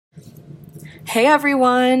Hey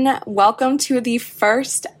everyone, welcome to the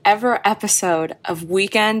first ever episode of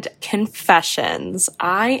Weekend Confessions.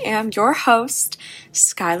 I am your host,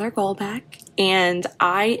 Skylar Golbeck, and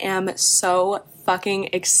I am so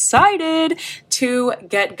fucking excited to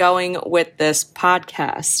get going with this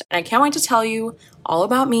podcast. And I can't wait to tell you all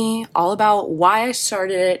about me, all about why I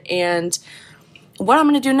started it, and what I'm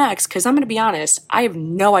going to do next, because I'm going to be honest, I have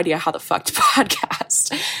no idea how the fuck to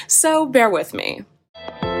podcast. So bear with me.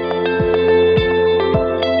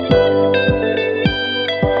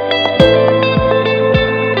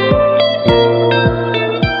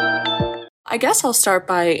 I guess I'll start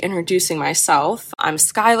by introducing myself. I'm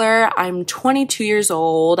Skylar. I'm 22 years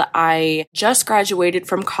old. I just graduated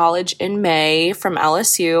from college in May from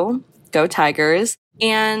LSU. Go Tigers.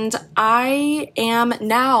 And I am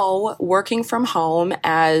now working from home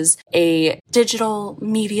as a digital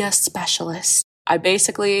media specialist. I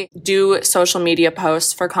basically do social media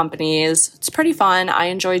posts for companies. It's pretty fun. I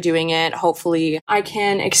enjoy doing it. Hopefully, I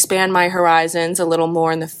can expand my horizons a little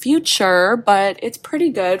more in the future, but it's pretty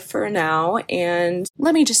good for now. And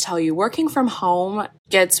let me just tell you, working from home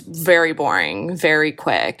gets very boring very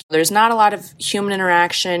quick. There's not a lot of human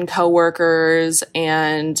interaction, coworkers,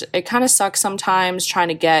 and it kind of sucks sometimes trying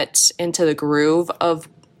to get into the groove of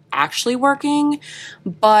actually working,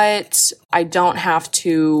 but I don't have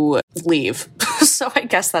to leave. So I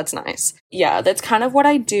guess that's nice. Yeah, that's kind of what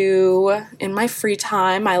I do in my free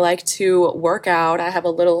time. I like to work out. I have a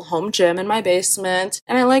little home gym in my basement,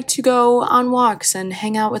 and I like to go on walks and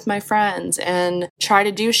hang out with my friends and try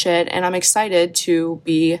to do shit. And I'm excited to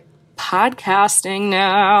be podcasting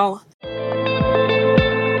now.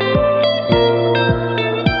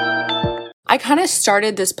 I kind of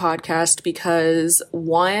started this podcast because,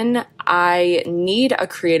 one, I need a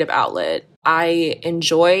creative outlet. I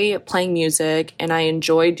enjoy playing music and I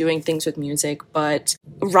enjoy doing things with music, but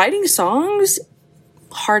writing songs,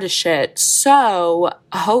 hard as shit. So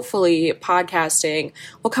hopefully podcasting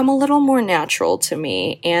will come a little more natural to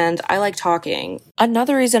me, and I like talking.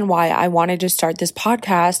 Another reason why I wanted to start this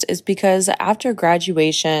podcast is because after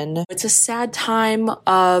graduation, it's a sad time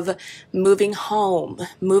of moving home,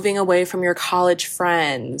 moving away from your college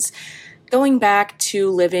friends, going back to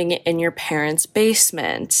living in your parents'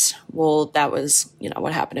 basement. Well, that was,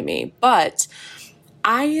 what happened to me. But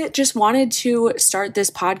I just wanted to start this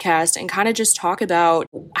podcast and kind of just talk about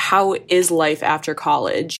how is life after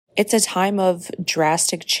college. It's a time of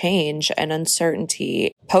drastic change and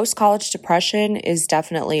uncertainty. Post-college depression is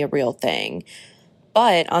definitely a real thing.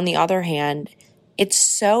 But on the other hand, it's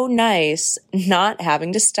so nice not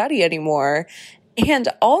having to study anymore. And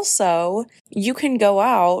also, you can go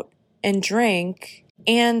out and drink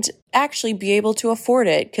and actually be able to afford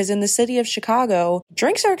it, because in the city of Chicago,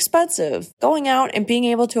 drinks are expensive. Going out and being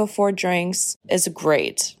able to afford drinks is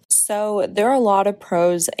great. So there are a lot of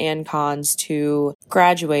pros and cons to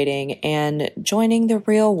graduating and joining the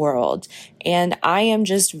real world. And I am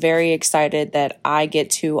just very excited that I get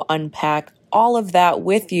to unpack all of that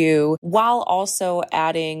with you while also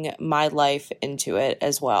adding my life into it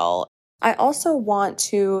as well. I also want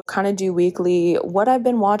to kind of do weekly what I've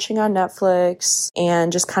been watching on Netflix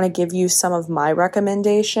and just kind of give you some of my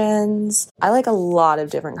recommendations. I like a lot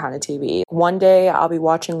of different kind of TV. One day I'll be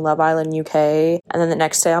watching Love Island UK, and then the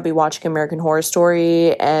next day I'll be watching American Horror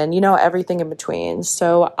Story and, everything in between.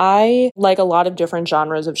 So I like a lot of different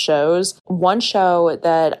genres of shows. One show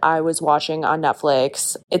that I was watching on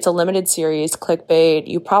Netflix, it's a limited series, Clickbait.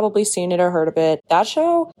 You've probably seen it or heard of it. That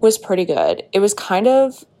show was pretty good. It was kind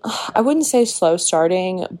of, I wouldn't say slow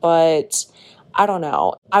starting, but I don't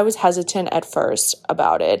know. I was hesitant at first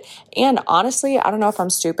about it. And honestly, I don't know if I'm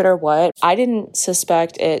stupid or what. I didn't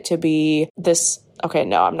suspect it to be this. Okay,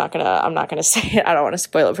 no, I'm not gonna say it. I don't want to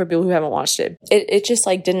spoil it for people who haven't watched it. It just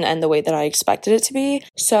didn't end the way that I expected it to be.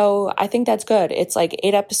 So I think that's good. It's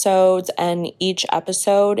 8 episodes, and each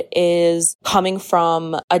episode is coming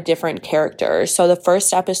from a different character. So the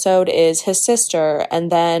first episode is his sister,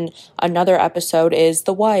 and then another episode is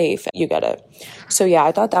the wife. You get it. So yeah,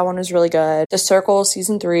 I thought that one was really good. The Circle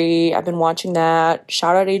season 3, I've been watching that.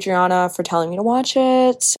 Shout out Adriana for telling me to watch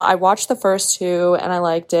it. I watched the first 2 and I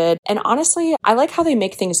liked it. And honestly, I like how they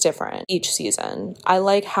make things different each season. I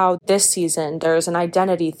like how this season there's an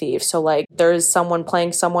identity thief. So there's someone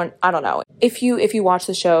playing someone, I don't know. If you watch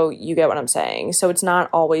the show, you get what I'm saying. So it's not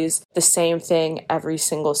always the same thing every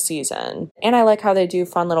single season. And I like how they do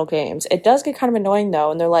fun little games. It does get kind of annoying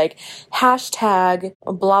though, and they're hashtag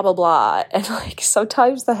blah blah blah, and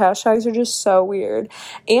sometimes the hashtags are just so weird.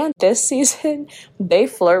 And this season, they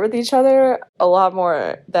flirt with each other a lot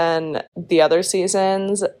more than the other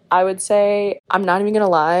seasons. I would say, I'm not even gonna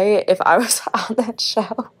lie, if I was on that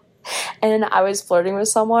show, and I was flirting with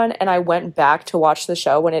someone and I went back to watch the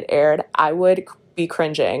show when it aired, I would be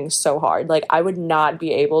cringing so hard. Like, I would not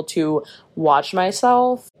be able to watch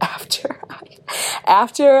myself after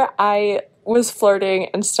I was flirting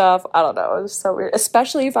and stuff. I don't know. It was so weird.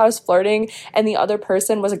 Especially if I was flirting and the other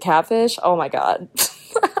person was a catfish. Oh my God.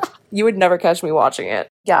 You would never catch me watching it.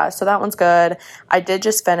 Yeah, so that one's good. I did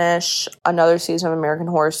just finish another season of American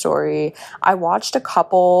Horror Story. I watched a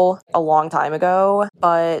couple a long time ago,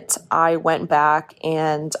 but I went back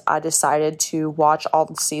and I decided to watch all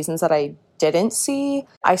the seasons that I didn't see.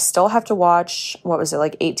 I still have to watch, what was it,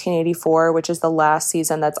 like 1884, which is the last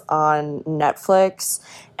season that's on Netflix,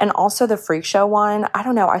 and also the Freak Show one. I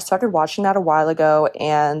don't know. I started watching that a while ago,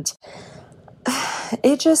 and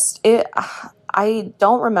I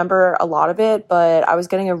don't remember a lot of it, but I was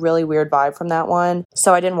getting a really weird vibe from that one,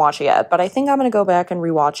 so I didn't watch it yet. But I think I'm going to go back and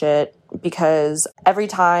rewatch it because every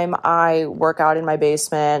time I work out in my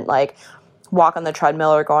basement, like walk on the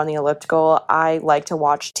treadmill or go on the elliptical, I like to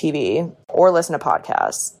watch TV or listen to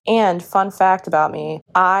podcasts. And fun fact about me,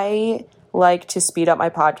 I like to speed up my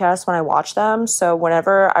podcasts when I watch them. So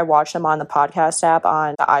whenever I watch them on the podcast app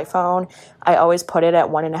on the iPhone, I always put it at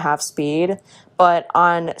 1.5 speed. But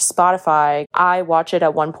on Spotify, I watch it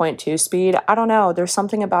at 1.2 speed. I don't know. There's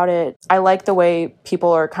something about it. I like the way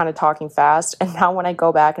people are kind of talking fast. And now when I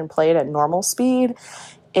go back and play it at normal speed,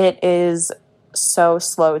 it is so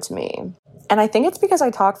slow to me. And I think it's because I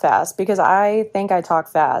talk fast, because I think I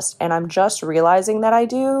talk fast. And I'm just realizing that I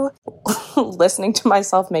do listening to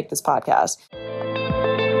myself make this podcast.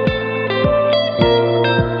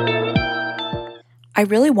 I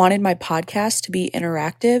really wanted my podcast to be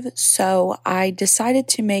interactive, so I decided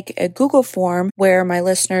to make a Google form where my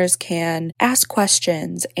listeners can ask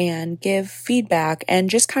questions and give feedback and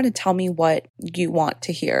just kind of tell me what you want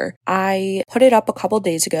to hear. I put it up a couple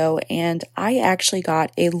days ago and I actually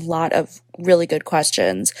got a lot of really good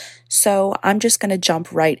questions, so I'm just going to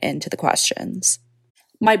jump right into the questions.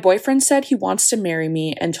 My boyfriend said he wants to marry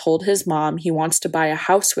me and told his mom he wants to buy a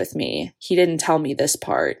house with me. He didn't tell me this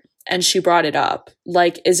part. And she brought it up.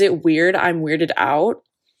 Like, is it weird I'm weirded out?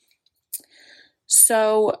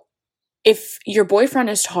 So, if your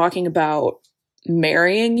boyfriend is talking about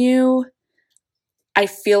marrying you, I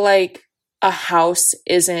feel like a house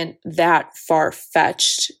isn't that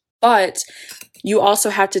far-fetched. But you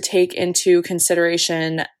also have to take into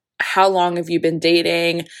consideration, how long have you been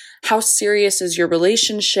dating? How serious is your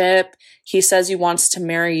relationship? He says he wants to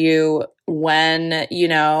marry you when,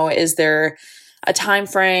 is there a time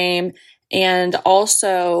frame? And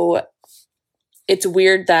also, it's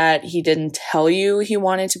weird that he didn't tell you he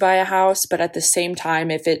wanted to buy a house, but at the same time,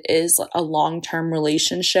 if it is a long-term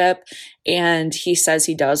relationship and he says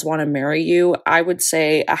he does want to marry you, I would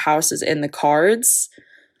say a house is in the cards,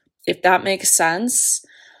 if that makes sense.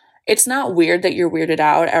 It's not weird that you're weirded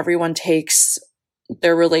out. Everyone takes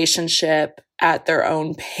their relationship at their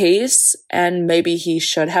own pace, and maybe he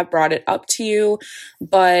should have brought it up to you,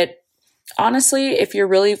 but honestly, if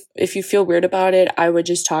you feel weird about it, I would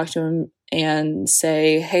just talk to him and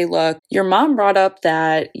say, hey, look, your mom brought up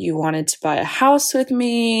that you wanted to buy a house with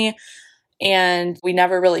me and we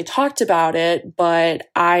never really talked about it, but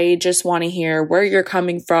I just want to hear where you're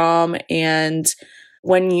coming from and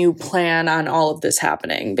when you plan on all of this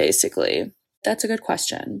happening, basically. That's a good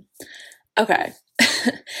question. Okay.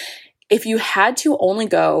 If you had to only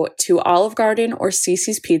go to Olive Garden or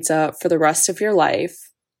Cici's Pizza for the rest of your life,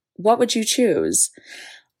 what would you choose?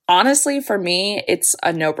 Honestly, for me, it's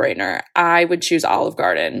a no-brainer. I would choose Olive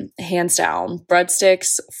Garden, hands down.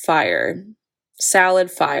 Breadsticks, fire.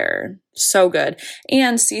 Salad, fire. So good.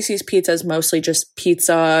 And Cici's Pizza is mostly just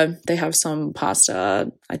pizza. They have some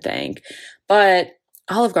pasta, I think. But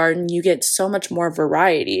Olive Garden, you get so much more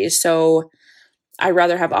variety. So I'd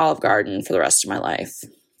rather have Olive Garden for the rest of my life.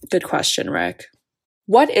 Good question, Rick.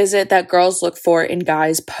 What is it that girls look for in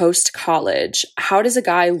guys post-college? How does a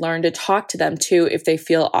guy learn to talk to them too if they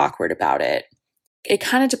feel awkward about it? It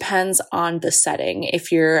kind of depends on the setting.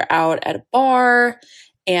 If you're out at a bar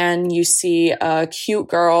and you see a cute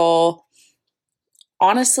girl,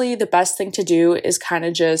 honestly, the best thing to do is kind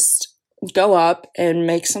of just go up and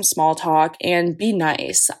make some small talk and be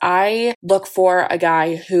nice. I look for a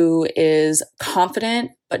guy who is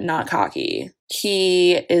confident but not cocky.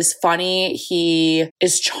 He is funny. He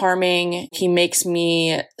is charming. He makes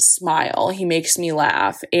me smile. He makes me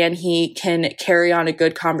laugh. And he can carry on a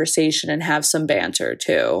good conversation and have some banter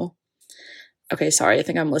too. Okay, sorry. I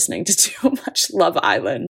think I'm listening to too much Love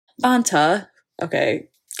Island. Banta. Okay,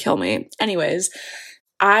 kill me. Anyways,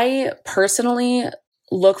 I personally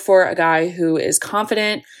look for a guy who is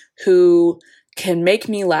confident, who can make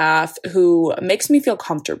me laugh, who makes me feel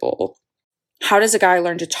comfortable. How does a guy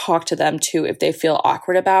learn to talk to them too if they feel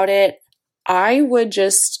awkward about it? I would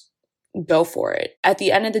just go for it. At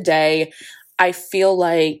the end of the day, I feel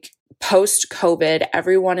like post-COVID,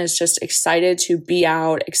 everyone is just excited to be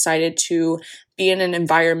out, excited to be in an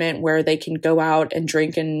environment where they can go out and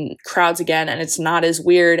drink in crowds again, and it's not as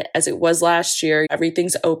weird as it was last year.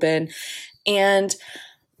 Everything's open. And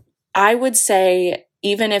I would say,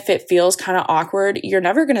 even if it feels kind of awkward, you're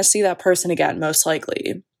never going to see that person again, most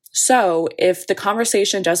likely. So if the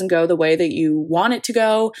conversation doesn't go the way that you want it to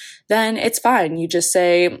go, then it's fine. You just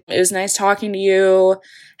say, it was nice talking to you.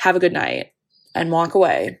 Have a good night, and walk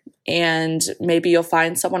away. And maybe you'll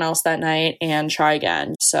find someone else that night and try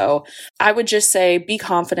again. So I would just say, be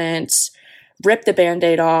confident, rip the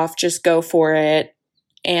Band-Aid off, just go for it,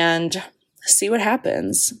 and see what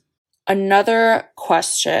happens. Another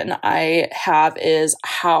question I have is,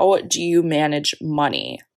 how do you manage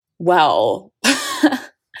money? Well,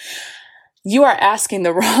 you are asking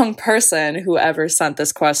the wrong person, whoever sent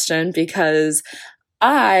this question, because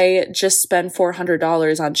I just spent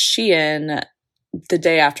 $400 on Shein the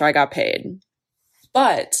day after I got paid.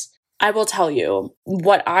 But I will tell you,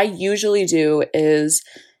 what I usually do is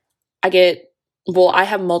I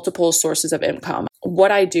have multiple sources of income.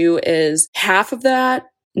 What I do is half of that,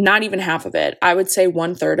 not even half of it, I would say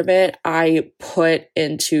 1/3 of it, I put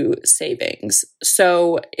into savings.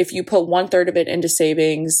 So if you put 1/3 of it into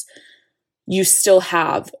savings, you still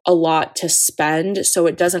have a lot to spend, so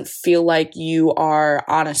it doesn't feel like you are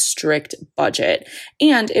on a strict budget.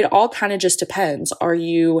 And it all kind of just depends. Are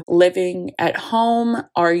you living at home?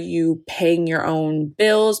 Are you paying your own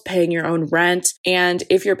bills, paying your own rent? And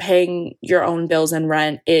if you're paying your own bills and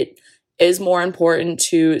rent, it is more important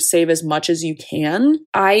to save as much as you can.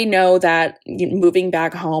 I know that moving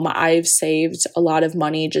back home, I've saved a lot of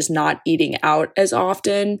money just not eating out as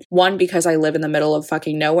often. One, because I live in the middle of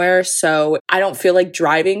fucking nowhere, so I don't feel like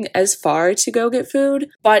driving as far to go get food,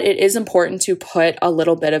 but it is important to put a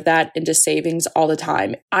little bit of that into savings all the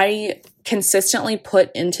time. I consistently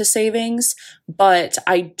put into savings, but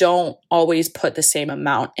I don't always put the same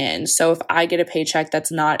amount in. So if I get a paycheck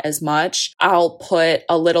that's not as much, I'll put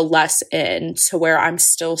a little less in to where I'm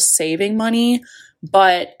still saving money.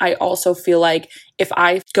 But I also feel like if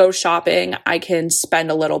I go shopping, I can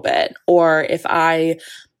spend a little bit. Or if I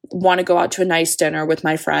want to go out to a nice dinner with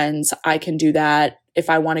my friends, I can do that. If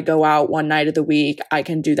I want to go out one night of the week, I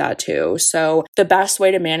can do that too. So the best way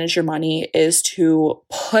to manage your money is to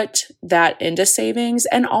put that into savings.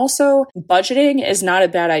 And also, budgeting is not a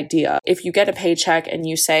bad idea. If you get a paycheck and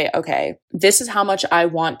you say, okay, this is how much I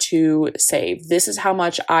want to save. This is how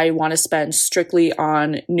much I want to spend strictly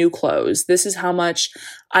on new clothes. This is how much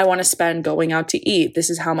I want to spend going out to eat. This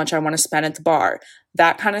is how much I want to spend at the bar.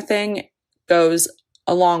 That kind of thing goes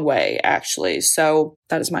a long way, actually. So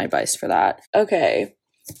that is my advice for that. Okay.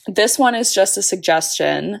 This one is just a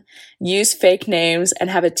suggestion. Use fake names and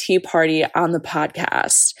have a tea party on the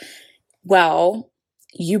podcast. Well,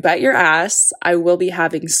 you bet your ass I will be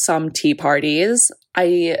having some tea parties.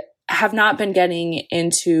 I have not been getting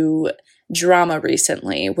into drama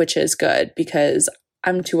recently, which is good because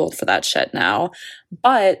I'm too old for that shit now.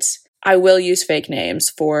 But I will use fake names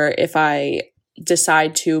for if I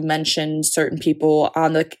decide to mention certain people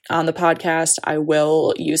on the podcast. I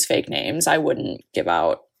will use fake names. I wouldn't give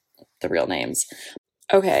out the real names.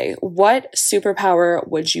 Okay, what superpower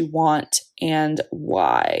would you want and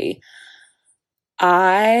why?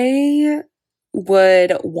 I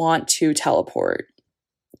would want to teleport.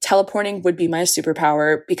 Teleporting would be my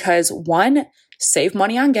superpower because, one, save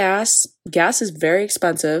money on gas. Gas is very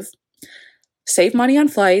expensive. Save money on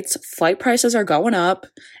flights. Flight prices are going up.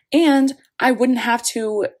 And I wouldn't have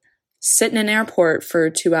to sit in an airport for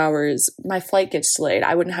 2 hours. My flight gets delayed.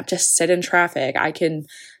 I wouldn't have to sit in traffic. I can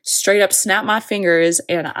straight up snap my fingers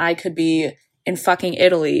and I could be in fucking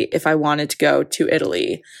Italy if I wanted to go to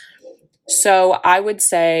Italy. So I would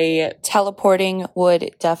say teleporting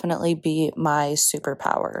would definitely be my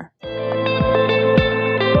superpower.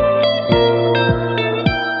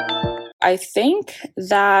 I think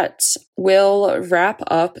that will wrap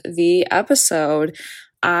up the episode.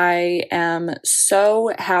 I am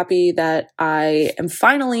so happy that I am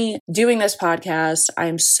finally doing this podcast.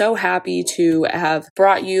 I'm so happy to have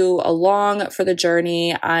brought you along for the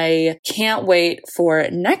journey. I can't wait for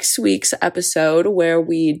next week's episode where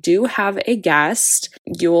we do have a guest.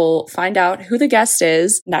 You'll find out who the guest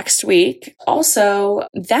is next week. Also,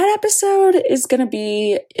 that episode is going to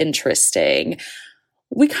be interesting.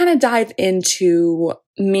 we kind of dive into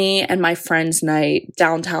me and my friend's night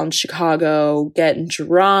downtown Chicago, getting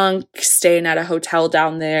drunk, staying at a hotel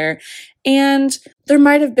down there, and there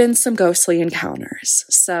might have been some ghostly encounters.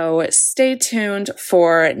 So stay tuned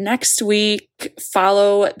for next week.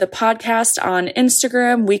 Follow the podcast on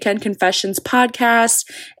Instagram, Weekend Confessions Podcast,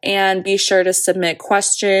 and be sure to submit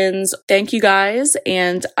questions. Thank you guys,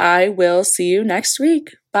 and I will see you next week.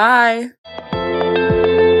 Bye.